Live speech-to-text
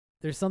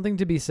There's something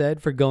to be said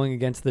for going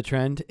against the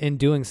trend and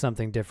doing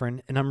something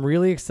different, and I'm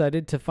really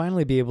excited to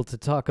finally be able to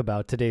talk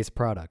about today's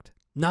product.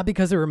 Not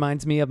because it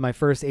reminds me of my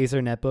first Acer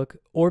netbook,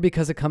 or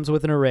because it comes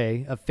with an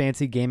array of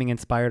fancy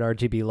gaming-inspired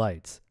RGB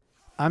lights.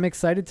 I'm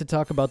excited to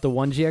talk about the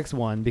One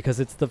GX1 because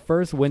it's the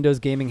first Windows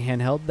gaming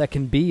handheld that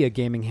can be a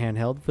gaming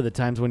handheld for the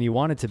times when you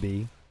want it to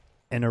be,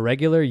 and a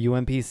regular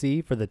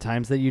UMPC for the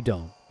times that you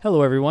don't.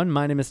 Hello everyone,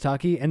 my name is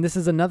Taki, and this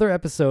is another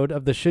episode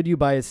of the Should You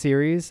Buy It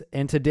series,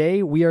 and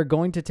today we are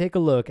going to take a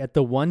look at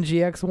the One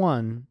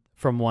GX1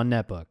 from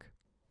One-Netbook.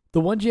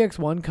 The One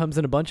GX1 comes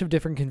in a bunch of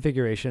different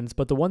configurations,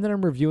 but the one that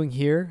I'm reviewing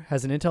here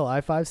has an Intel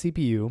i5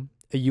 CPU,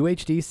 a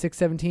UHD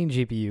 617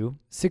 GPU,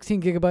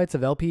 16GB of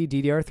LTE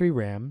DDR3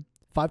 RAM,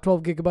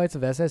 512GB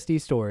of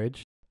SSD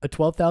storage, a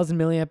 12,000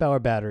 mAh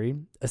battery,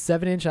 a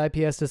 7-inch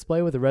IPS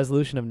display with a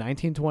resolution of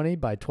 1920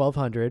 by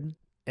 1200,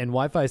 and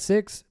Wi-Fi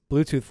 6,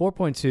 Bluetooth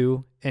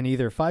 4.2, and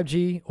either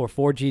 5G or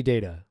 4G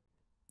data.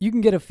 You can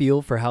get a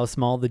feel for how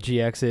small the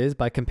GX is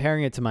by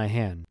comparing it to my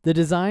hand. The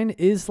design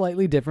is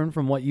slightly different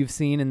from what you've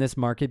seen in this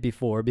market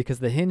before because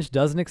the hinge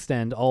doesn't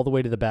extend all the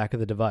way to the back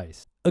of the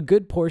device. A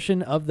good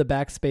portion of the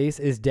back space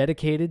is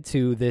dedicated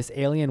to this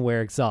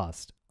Alienware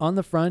exhaust. On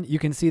the front, you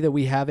can see that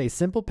we have a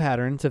simple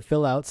pattern to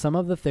fill out some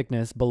of the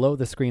thickness below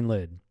the screen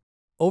lid.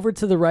 Over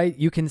to the right,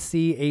 you can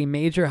see a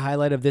major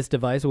highlight of this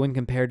device when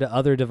compared to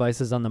other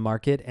devices on the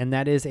market, and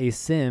that is a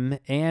SIM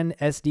and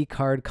SD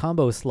card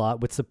combo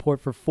slot with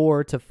support for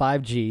 4 to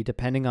 5G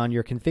depending on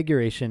your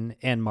configuration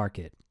and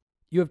market.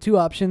 You have two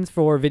options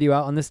for video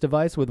out on this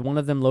device, with one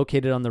of them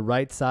located on the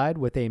right side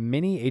with a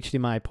mini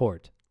HDMI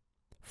port.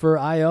 For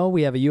I/O,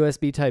 we have a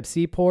USB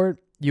Type-C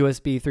port,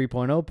 USB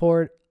 3.0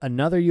 port,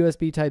 another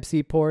USB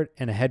Type-C port,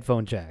 and a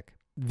headphone jack.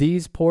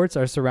 These ports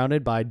are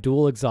surrounded by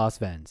dual exhaust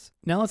vents.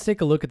 Now let's take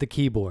a look at the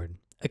keyboard.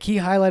 A key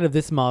highlight of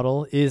this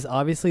model is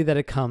obviously that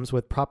it comes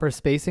with proper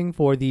spacing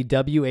for the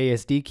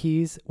WASD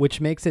keys,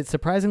 which makes it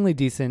surprisingly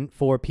decent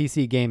for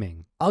PC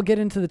gaming. I'll get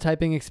into the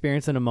typing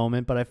experience in a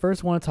moment, but I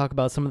first want to talk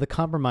about some of the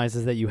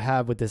compromises that you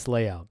have with this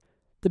layout.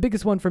 The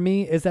biggest one for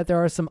me is that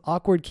there are some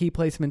awkward key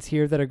placements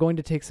here that are going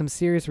to take some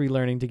serious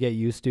relearning to get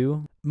used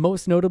to.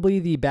 Most notably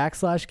the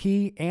backslash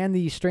key and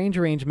the strange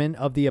arrangement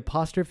of the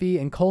apostrophe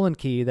and colon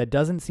key that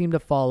doesn't seem to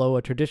follow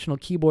a traditional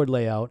keyboard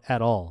layout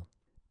at all.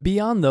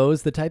 Beyond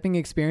those, the typing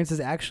experience is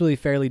actually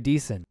fairly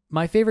decent.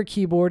 My favorite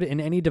keyboard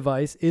in any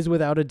device is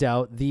without a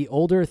doubt the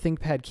older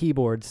ThinkPad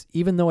keyboards,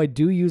 even though I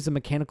do use a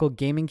mechanical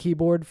gaming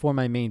keyboard for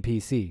my main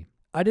PC.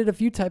 I did a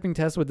few typing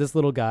tests with this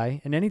little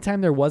guy, and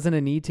anytime there wasn't a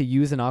need to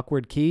use an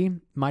awkward key,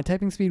 my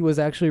typing speed was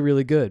actually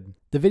really good.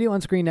 The video on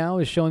screen now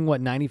is showing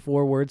what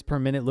 94 words per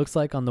minute looks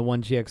like on the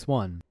One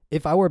GX1.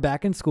 If I were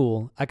back in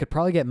school, I could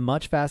probably get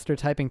much faster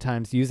typing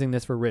times using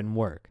this for written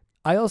work.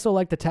 I also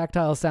like the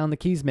tactile sound the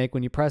keys make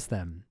when you press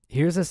them.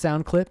 Here's a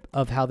sound clip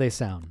of how they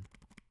sound.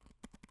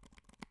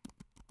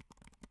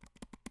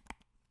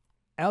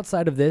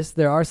 Outside of this,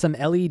 there are some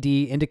LED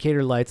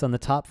indicator lights on the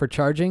top for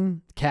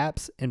charging,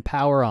 caps, and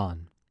power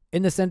on.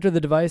 In the center of the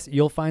device,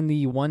 you'll find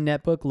the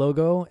One-Netbook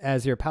logo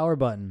as your power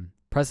button.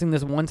 Pressing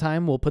this one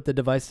time will put the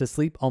device to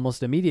sleep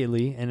almost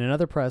immediately, and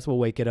another press will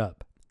wake it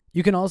up.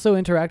 You can also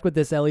interact with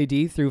this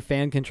LED through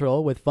fan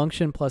control with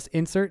function plus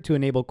insert to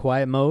enable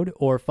quiet mode,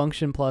 or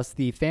function plus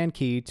the fan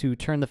key to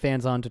turn the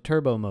fans on to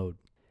turbo mode.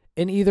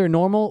 In either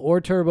normal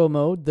or turbo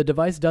mode, the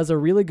device does a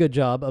really good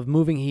job of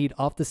moving heat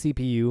off the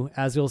CPU,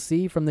 as you'll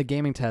see from the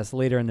gaming test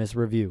later in this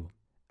review.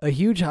 A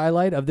huge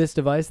highlight of this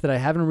device that I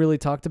haven't really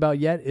talked about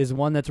yet is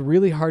one that's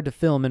really hard to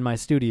film in my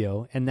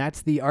studio, and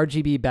that's the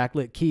RGB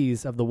backlit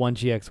keys of the One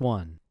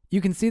GX1.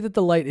 You can see that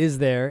the light is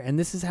there, and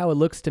this is how it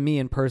looks to me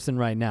in person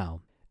right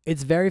now.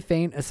 It's very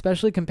faint,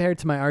 especially compared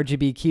to my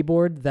RGB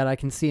keyboard that I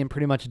can see in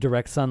pretty much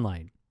direct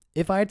sunlight.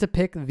 If I had to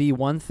pick the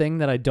one thing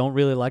that I don't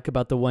really like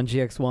about the One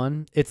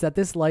GX1, it's that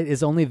this light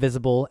is only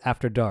visible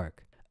after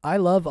dark. I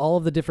love all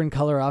of the different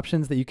color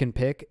options that you can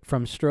pick,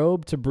 from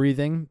strobe to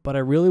breathing, but I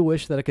really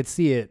wish that I could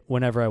see it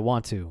whenever I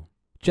want to.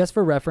 Just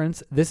for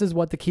reference, this is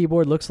what the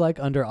keyboard looks like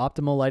under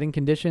optimal lighting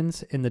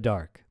conditions in the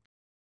dark.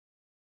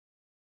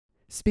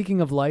 Speaking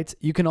of lights,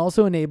 you can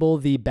also enable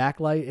the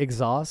backlight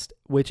exhaust,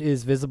 which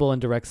is visible in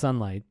direct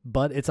sunlight,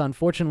 but it's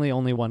unfortunately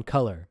only one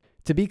color.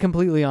 To be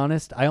completely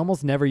honest, I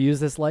almost never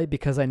use this light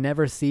because I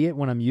never see it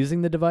when I'm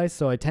using the device,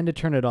 so I tend to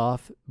turn it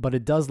off, but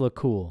it does look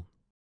cool.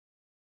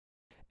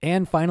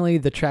 And finally,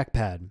 the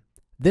trackpad.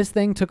 This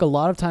thing took a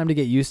lot of time to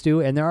get used to,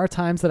 and there are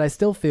times that I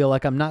still feel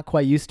like I'm not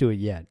quite used to it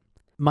yet.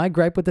 My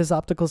gripe with this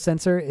optical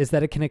sensor is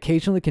that it can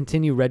occasionally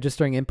continue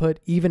registering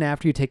input even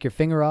after you take your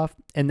finger off,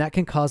 and that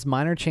can cause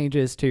minor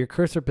changes to your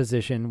cursor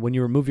position when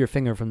you remove your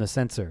finger from the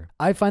sensor.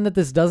 I find that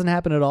this doesn't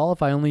happen at all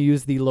if I only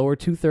use the lower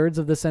 2/3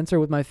 of the sensor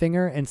with my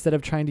finger instead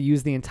of trying to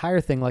use the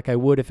entire thing like I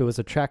would if it was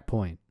a track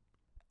point.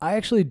 I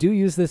actually do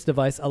use this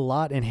device a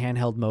lot in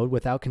handheld mode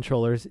without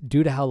controllers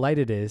due to how light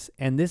it is,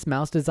 and this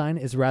mouse design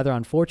is rather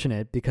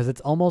unfortunate because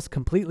it's almost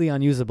completely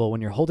unusable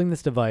when you're holding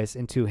this device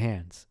in two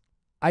hands.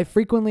 I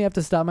frequently have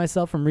to stop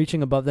myself from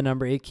reaching above the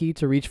number 8 key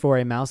to reach for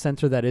a mouse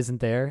sensor that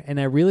isn't there, and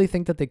I really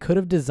think that they could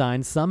have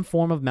designed some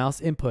form of mouse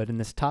input in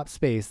this top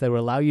space that would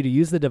allow you to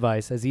use the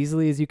device as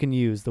easily as you can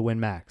use the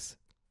WiiMAX.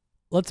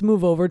 Let's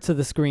move over to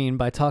the screen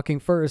by talking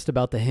first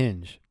about the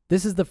hinge.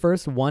 This is the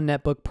first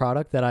One-Netbook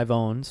product that I've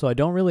owned, so I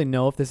don't really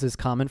know if this is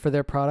common for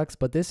their products,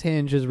 but this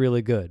hinge is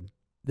really good.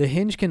 The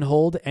hinge can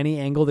hold any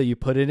angle that you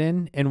put it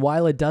in, and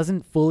while it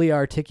doesn't fully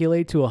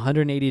articulate to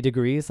 180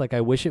 degrees like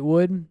I wish it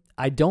would,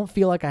 I don't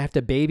feel like I have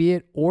to baby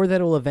it or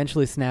that it will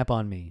eventually snap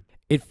on me.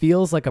 It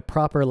feels like a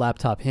proper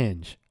laptop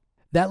hinge.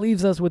 That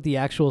leaves us with the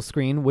actual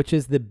screen, which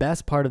is the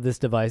best part of this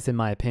device in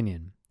my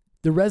opinion.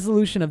 The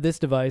resolution of this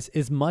device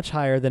is much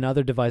higher than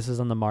other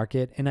devices on the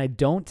market, and I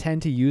don't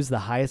tend to use the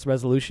highest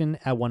resolution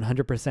at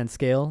 100%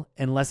 scale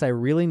unless I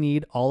really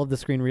need all of the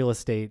screen real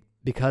estate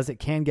because it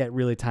can get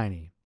really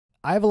tiny.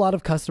 I have a lot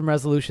of custom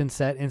resolution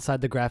set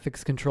inside the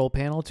graphics control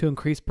panel to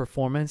increase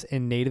performance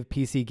in native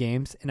PC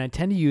games, and I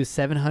tend to use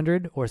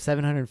 700 or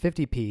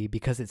 750p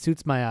because it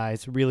suits my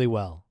eyes really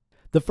well.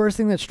 The first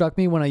thing that struck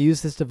me when I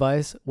used this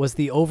device was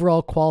the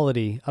overall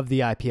quality of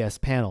the IPS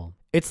panel.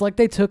 It's like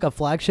they took a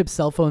flagship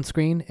cell phone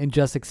screen and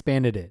just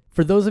expanded it.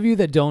 For those of you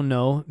that don't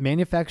know,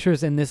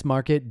 manufacturers in this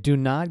market do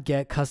not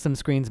get custom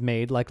screens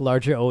made like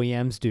larger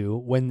OEMs do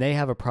when they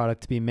have a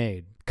product to be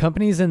made.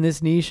 Companies in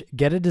this niche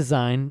get a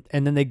design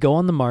and then they go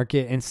on the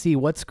market and see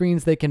what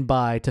screens they can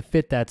buy to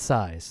fit that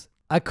size.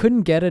 I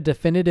couldn't get a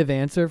definitive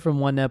answer from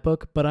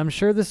One-Netbook, but I'm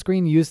sure the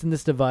screen used in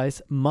this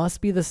device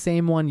must be the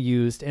same one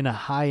used in a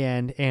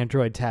high-end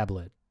Android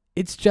tablet.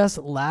 It's just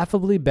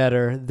laughably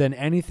better than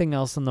anything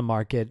else on the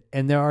market,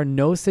 and there are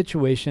no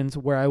situations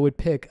where I would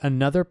pick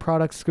another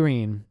product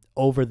screen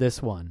over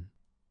this one.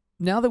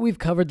 Now that we've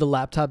covered the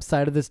laptop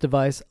side of this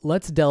device,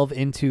 let's delve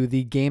into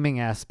the gaming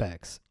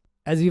aspects.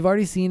 As you've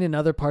already seen in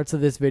other parts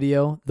of this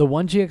video, the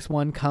One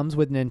GX1 comes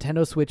with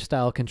Nintendo Switch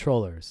style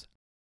controllers.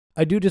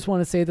 I do just want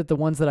to say that the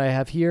ones that I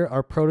have here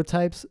are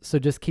prototypes, so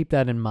just keep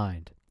that in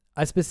mind.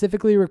 I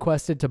specifically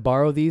requested to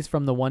borrow these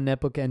from the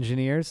One-Netbook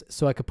engineers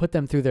so I could put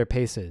them through their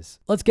paces.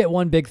 Let's get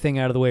one big thing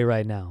out of the way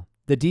right now.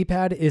 The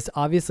D-pad is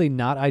obviously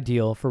not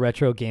ideal for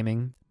retro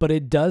gaming, but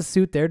it does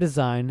suit their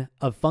design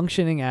of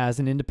functioning as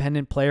an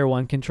independent Player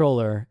 1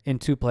 controller in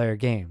two-player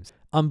games.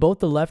 On both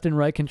the left and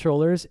right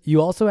controllers,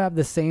 you also have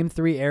the same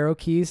 3 arrow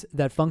keys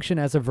that function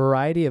as a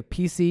variety of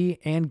PC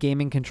and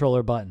gaming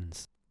controller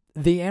buttons.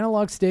 The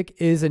analog stick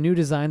is a new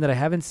design that I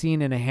haven't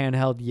seen in a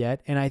handheld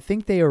yet, and I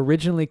think they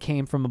originally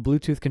came from a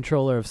Bluetooth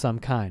controller of some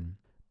kind.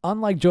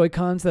 Unlike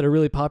Joy-Cons that are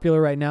really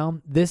popular right now,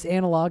 this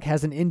analog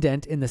has an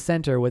indent in the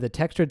center with a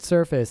textured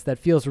surface that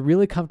feels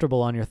really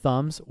comfortable on your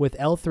thumbs with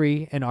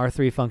L3 and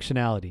R3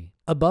 functionality.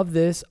 Above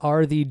this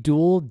are the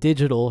dual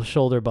digital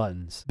shoulder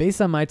buttons.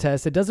 Based on my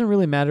test, it doesn't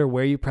really matter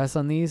where you press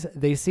on these,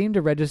 they seem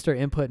to register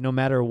input no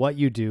matter what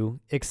you do,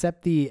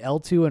 except the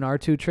L2 and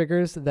R2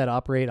 triggers that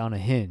operate on a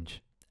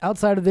hinge.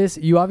 Outside of this,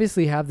 you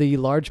obviously have the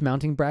large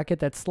mounting bracket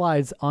that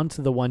slides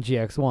onto the One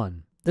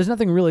GX1. There's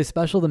nothing really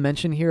special to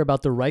mention here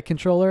about the right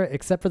controller,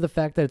 except for the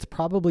fact that it's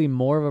probably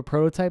more of a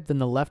prototype than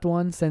the left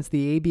one since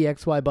the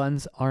ABXY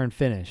buttons aren't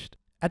finished.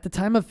 At the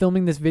time of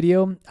filming this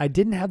video, I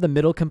didn't have the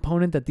middle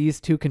component that these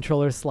two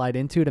controllers slide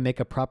into to make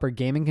a proper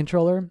gaming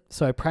controller,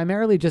 so I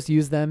primarily just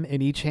used them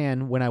in each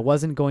hand when I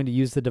wasn't going to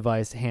use the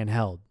device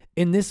handheld.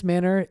 In this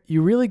manner,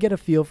 you really get a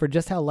feel for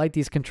just how light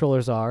these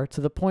controllers are,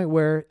 to the point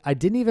where I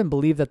didn't even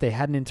believe that they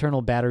had an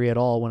internal battery at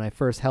all when I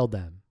first held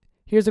them.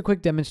 Here's a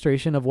quick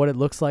demonstration of what it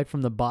looks like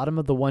from the bottom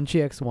of the One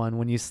GX1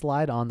 when you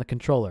slide on the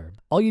controller.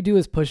 All you do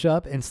is push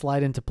up and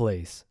slide into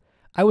place.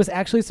 I was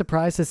actually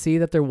surprised to see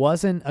that there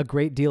wasn't a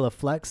great deal of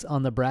flex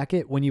on the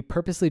bracket when you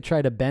purposely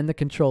try to bend the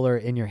controller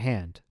in your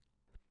hand.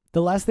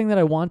 The last thing that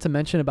I want to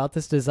mention about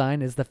this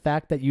design is the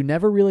fact that you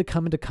never really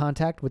come into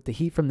contact with the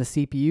heat from the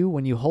CPU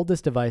when you hold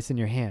this device in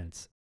your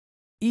hands.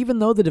 Even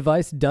though the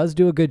device does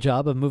do a good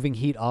job of moving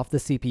heat off the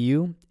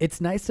CPU, it's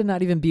nice to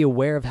not even be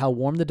aware of how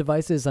warm the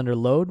device is under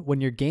load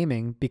when you're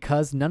gaming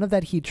because none of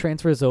that heat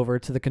transfers over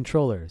to the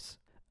controllers.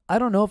 I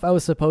don't know if I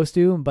was supposed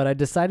to, but I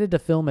decided to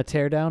film a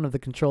teardown of the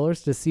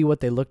controllers to see what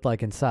they looked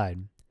like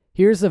inside.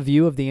 Here's a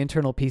view of the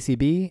internal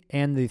PCB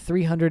and the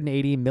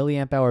 380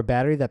 mAh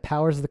battery that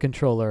powers the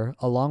controller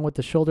along with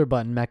the shoulder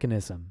button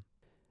mechanism.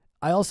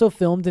 I also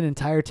filmed an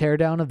entire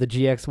teardown of the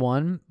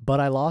GX1, but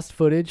I lost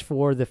footage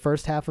for the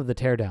first half of the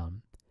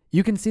teardown.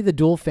 You can see the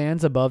dual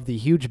fans above the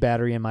huge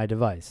battery in my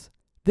device.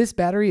 This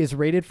battery is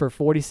rated for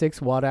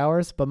 46 watt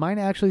hours, but mine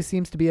actually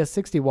seems to be a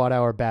 60 watt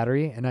hour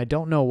battery, and I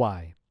don't know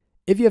why.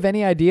 If you have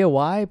any idea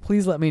why,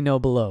 please let me know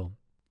below.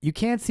 You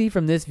can't see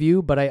from this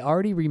view, but I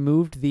already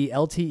removed the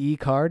LTE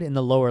card in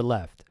the lower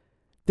left.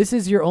 This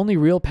is your only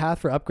real path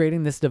for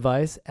upgrading this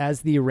device,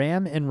 as the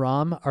RAM and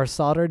ROM are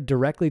soldered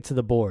directly to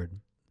the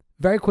board.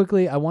 Very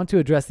quickly, I want to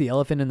address the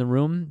elephant in the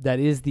room, that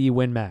is the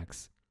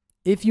WiiMAX.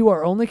 If you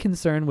are only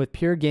concerned with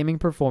pure gaming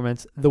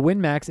performance, the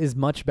WiiMAX is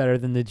much better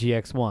than the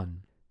GX1.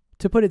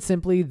 To put it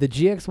simply, the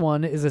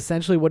GX1 is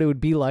essentially what it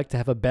would be like to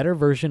have a better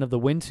version of the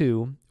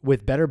WiiU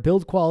with better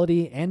build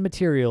quality and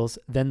materials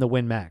than the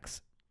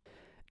WiiMAX.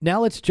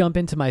 Now let's jump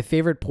into my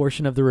favorite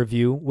portion of the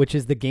review, which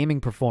is the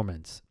gaming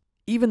performance.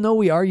 Even though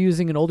we are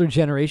using an older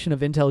generation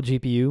of Intel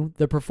GPU,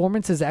 the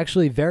performance is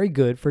actually very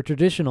good for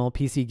traditional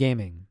PC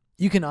gaming.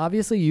 You can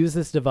obviously use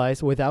this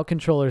device without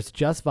controllers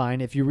just fine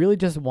if you really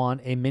just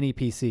want a mini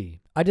PC.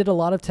 I did a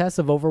lot of tests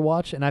of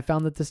Overwatch and I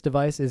found that this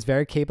device is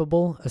very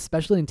capable,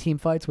 especially in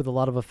teamfights with a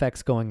lot of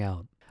effects going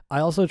out.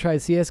 I also tried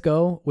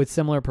CSGO with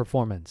similar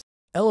performance.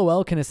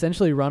 LOL can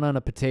essentially run on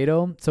a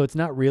potato, so it's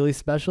not really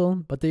special,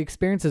 but the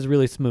experience is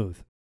really smooth.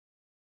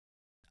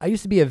 I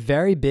used to be a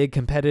very big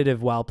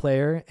competitive WoW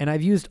player, and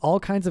I've used all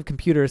kinds of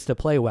computers to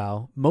play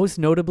WoW, most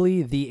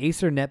notably the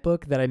Acer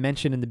netbook that I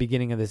mentioned in the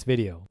beginning of this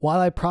video.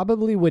 While I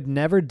probably would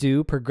never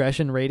do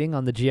progression rating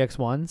on the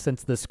GX1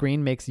 since the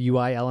screen makes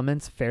UI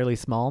elements fairly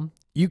small,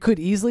 you could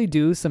easily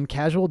do some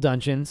casual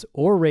dungeons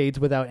or raids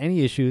without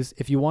any issues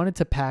if you wanted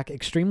to pack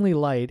extremely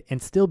light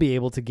and still be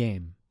able to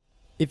game.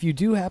 If you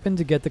do happen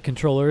to get the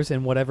controllers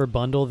in whatever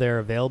bundle they're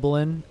available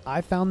in,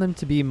 I found them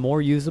to be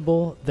more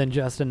usable than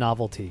just a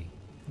novelty.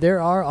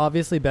 There are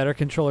obviously better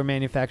controller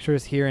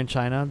manufacturers here in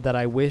China that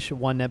I wish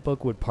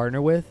One-Netbook would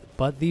partner with,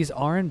 but these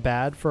aren't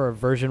bad for a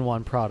version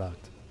 1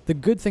 product. The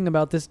good thing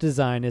about this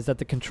design is that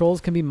the controls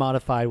can be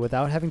modified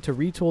without having to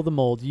retool the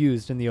mold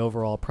used in the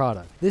overall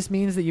product. This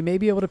means that you may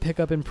be able to pick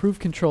up improved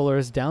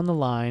controllers down the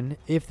line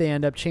if they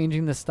end up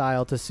changing the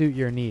style to suit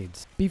your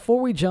needs. Before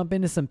we jump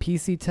into some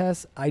PC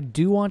tests, I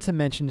do want to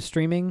mention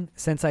streaming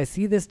since I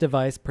see this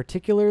device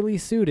particularly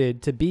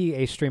suited to be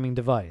a streaming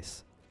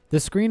device. The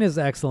screen is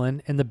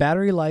excellent, and the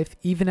battery life,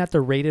 even at the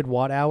rated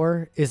watt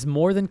hour, is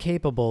more than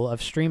capable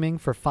of streaming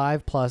for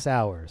 5+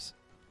 hours.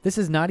 This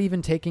is not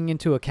even taking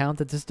into account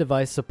that this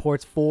device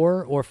supports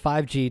 4 or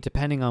 5G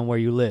depending on where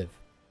you live.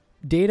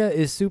 Data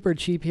is super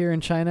cheap here in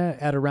China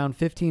at around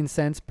 15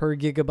 cents per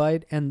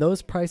gigabyte, and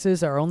those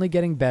prices are only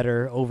getting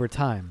better over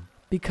time.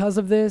 Because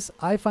of this,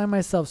 I find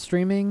myself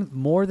streaming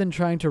more than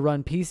trying to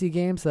run PC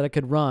games that I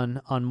could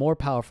run on more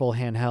powerful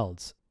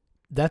handhelds.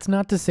 That's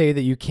not to say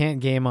that you can't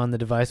game on the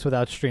device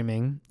without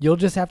streaming. You'll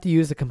just have to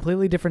use a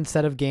completely different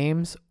set of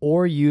games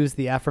or use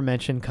the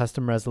aforementioned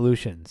custom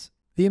resolutions.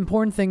 The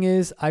important thing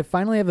is, I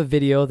finally have a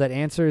video that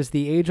answers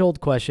the age-old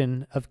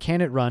question of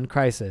can it run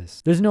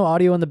Crysis. There's no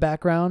audio in the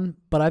background,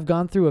 but I've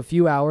gone through a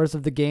few hours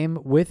of the game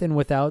with and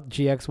without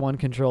GX1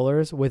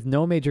 controllers with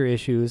no major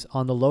issues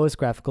on the lowest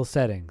graphical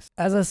settings.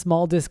 As a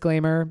small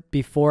disclaimer,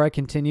 before I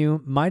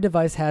continue, my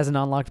device has an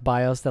unlocked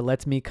BIOS that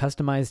lets me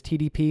customize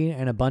TDP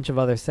and a bunch of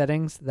other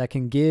settings that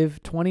can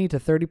give 20 to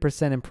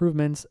 30%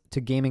 improvements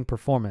to gaming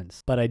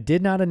performance. But I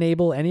did not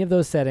enable any of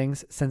those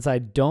settings since I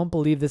don't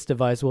believe this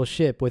device will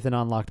ship with an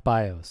unlocked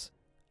BIOS.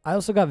 I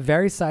also got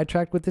very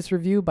sidetracked with this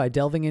review by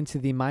delving into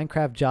the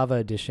Minecraft Java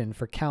edition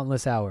for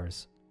countless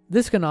hours.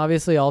 This can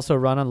obviously also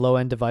run on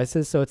low-end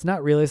devices, so it's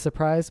not really a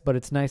surprise, but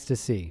it's nice to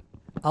see.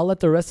 I'll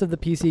let the rest of the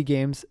PC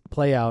games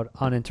play out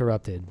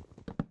uninterrupted.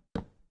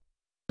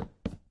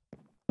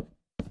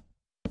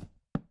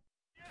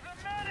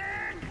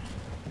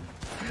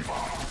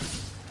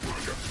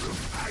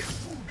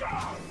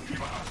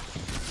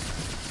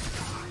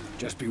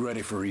 Just be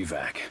ready for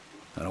evac.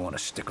 I don't want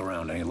to stick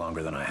around any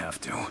longer than I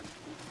have to.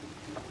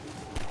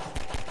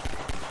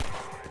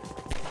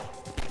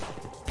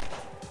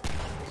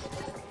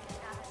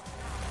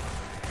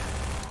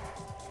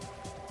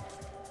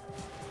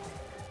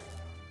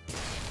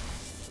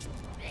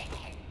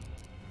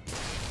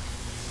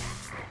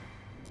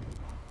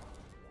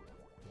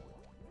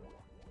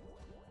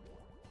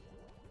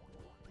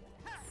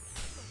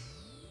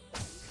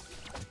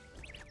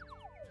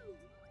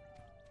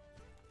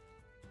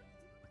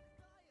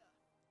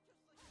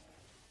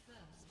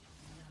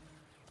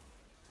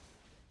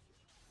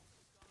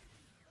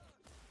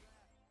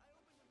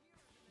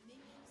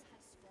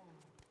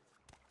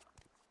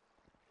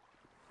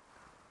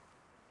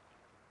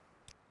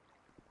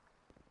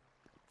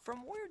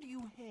 From where do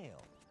you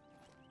hail?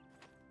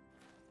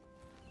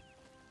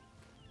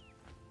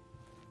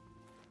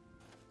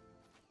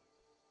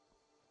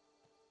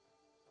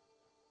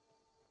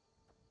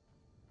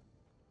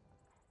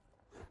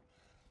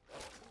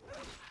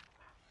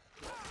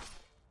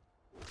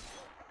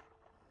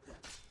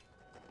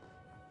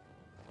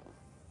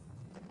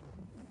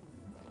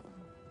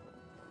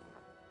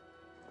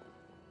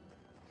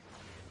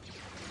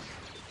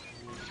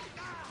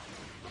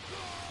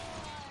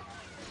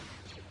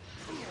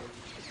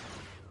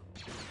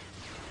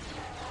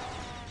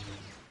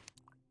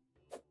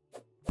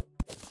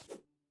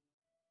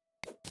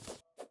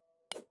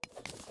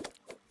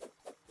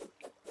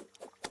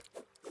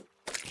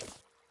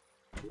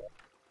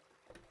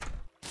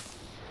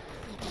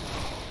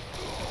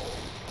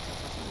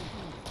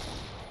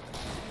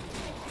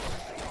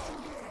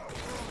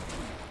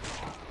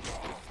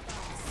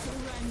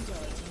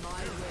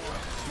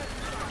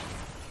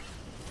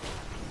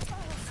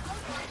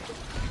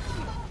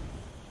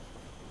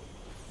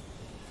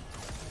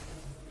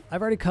 I've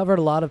already covered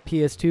a lot of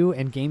PS2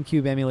 and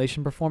GameCube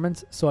emulation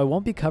performance, so I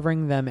won't be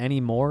covering them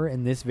anymore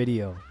in this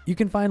video. You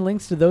can find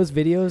links to those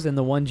videos in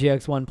the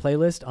 1GX1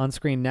 playlist on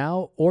screen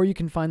now, or you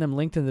can find them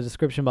linked in the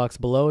description box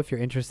below if you're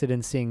interested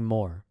in seeing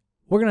more.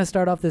 We're going to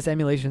start off this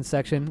emulation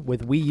section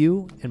with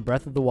WiiU and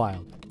Breath of the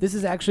Wild. This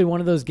is actually one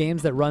of those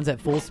games that runs at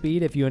full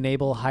speed if you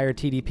enable higher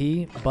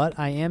TDP, but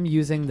I am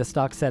using the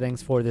stock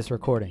settings for this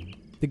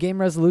recording. The game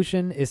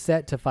resolution is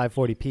set to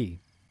 540p.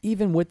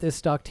 Even with this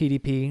stock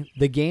TDP,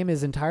 the game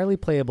is entirely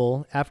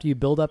playable after you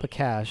build up a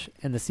cache,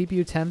 and the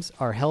CPU temps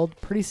are held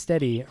pretty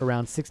steady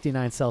around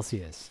 69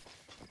 Celsius.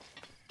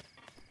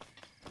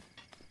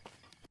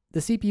 The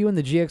CPU in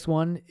the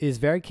GX1 is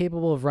very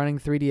capable of running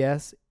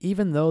 3DS,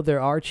 even though there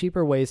are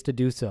cheaper ways to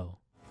do so.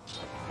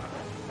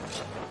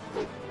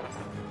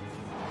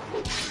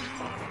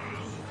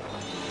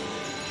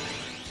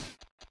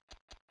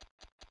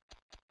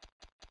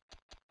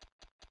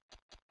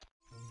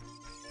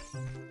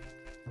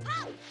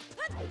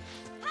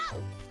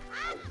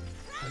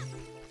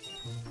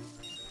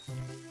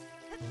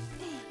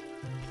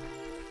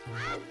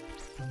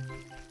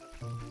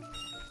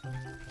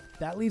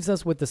 That leaves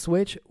us with the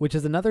Switch, which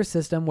is another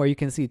system where you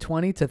can see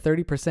 20 to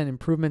 30%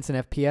 improvements in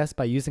FPS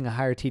by using a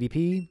higher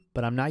TDP,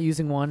 but I'm not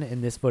using one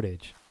in this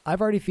footage. I've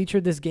already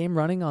featured this game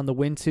running on the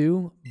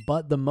WiiU,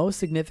 but the most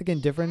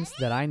significant difference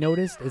that I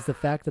noticed is the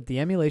fact that the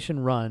emulation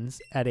runs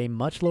at a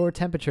much lower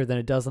temperature than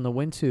it does on the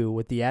WiiU,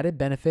 with the added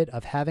benefit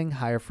of having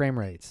higher frame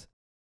rates.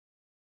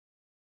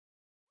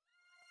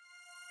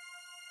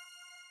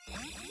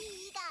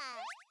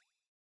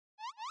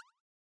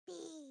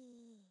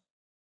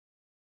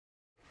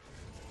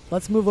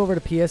 Let's move over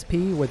to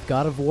PSP with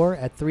God of War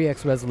at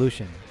 3x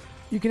resolution.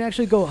 You can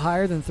actually go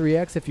higher than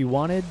 3x if you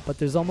wanted, but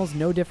there's almost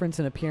no difference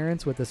in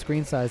appearance with a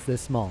screen size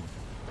this small.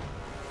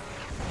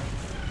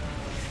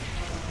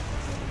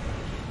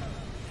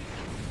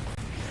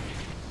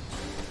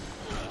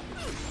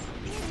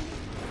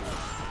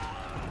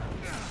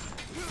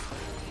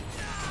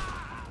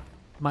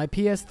 My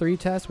PS3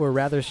 tests were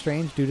rather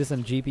strange due to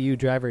some GPU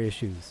driver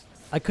issues.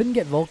 I couldn't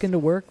get Vulkan to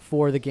work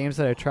for the games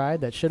that I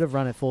tried that should have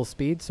run at full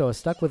speed, so I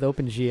stuck with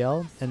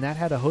OpenGL, and that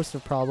had a host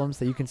of problems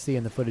that you can see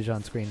in the footage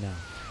on screen now.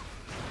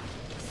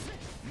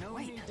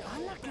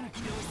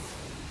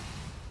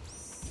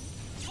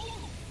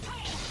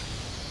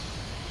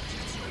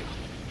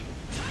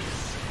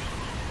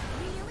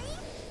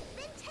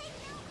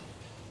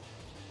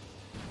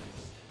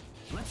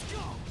 Let's go!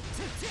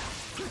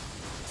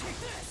 Take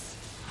this!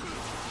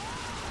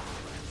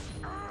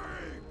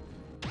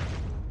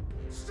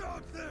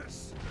 Stop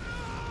this!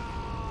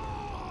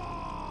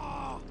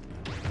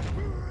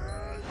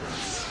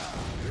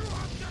 You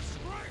have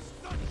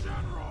disgraced the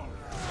general!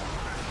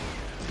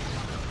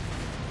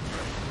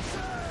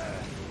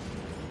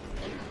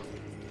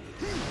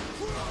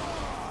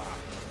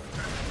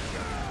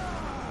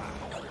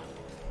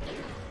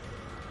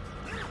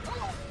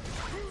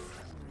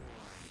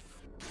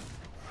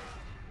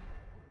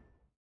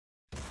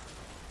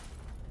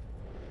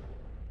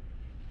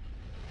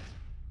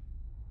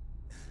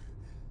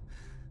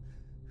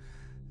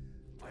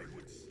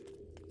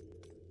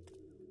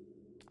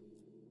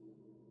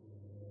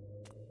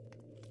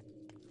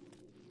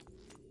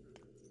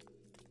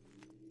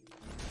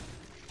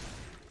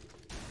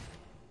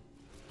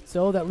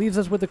 So that leaves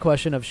us with the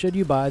question of should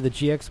you buy the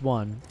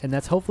GX1, and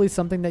that's hopefully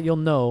something that you'll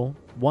know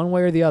one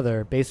way or the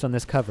other based on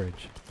this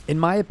coverage. In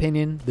my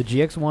opinion, the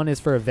GX1 is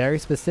for a very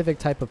specific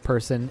type of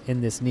person in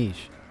this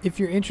niche. If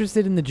you're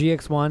interested in the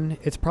GX1,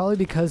 it's probably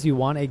because you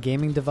want a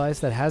gaming device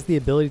that has the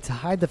ability to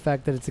hide the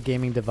fact that it's a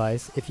gaming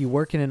device if you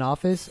work in an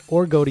office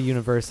or go to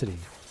university.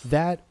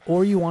 That,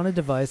 or you want a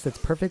device that's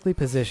perfectly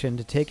positioned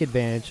to take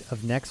advantage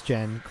of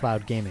next-gen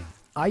cloud gaming.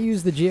 I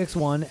use the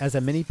GX1 as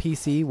a mini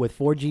PC with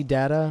 4G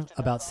data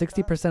about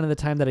 60% of the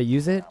time that I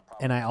use it,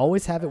 and I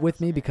always have it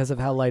with me because of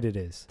how light it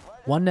is.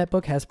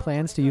 One-Netbook has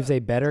plans to use a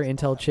better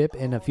Intel chip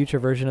in a future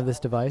version of this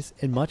device,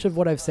 and much of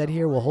what I've said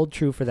here will hold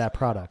true for that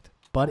product,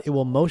 but it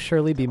will most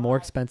surely be more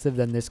expensive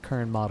than this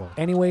current model.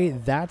 Anyway,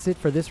 that's it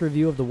for this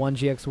review of the One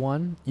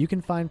GX1. You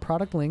can find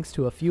product links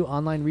to a few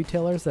online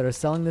retailers that are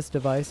selling this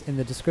device in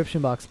the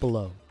description box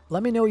below.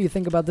 Let me know what you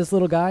think about this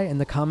little guy in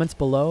the comments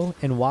below,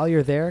 and while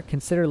you're there,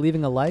 consider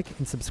leaving a like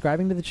and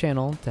subscribing to the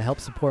channel to help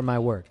support my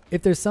work.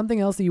 If there's something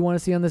else that you want to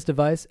see on this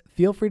device,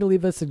 feel free to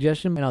leave a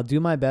suggestion and I'll do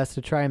my best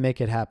to try and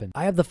make it happen.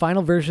 I have the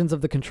final versions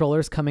of the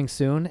controllers coming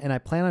soon, and I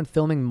plan on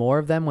filming more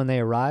of them when they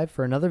arrive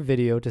for another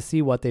video to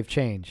see what they've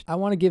changed. I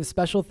want to give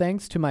special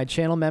thanks to my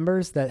channel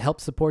members that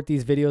help support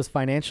these videos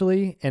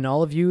financially, and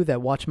all of you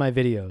that watch my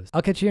videos.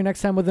 I'll catch you here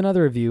next time with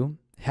another review.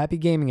 Happy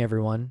gaming,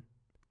 everyone.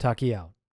 Taki out.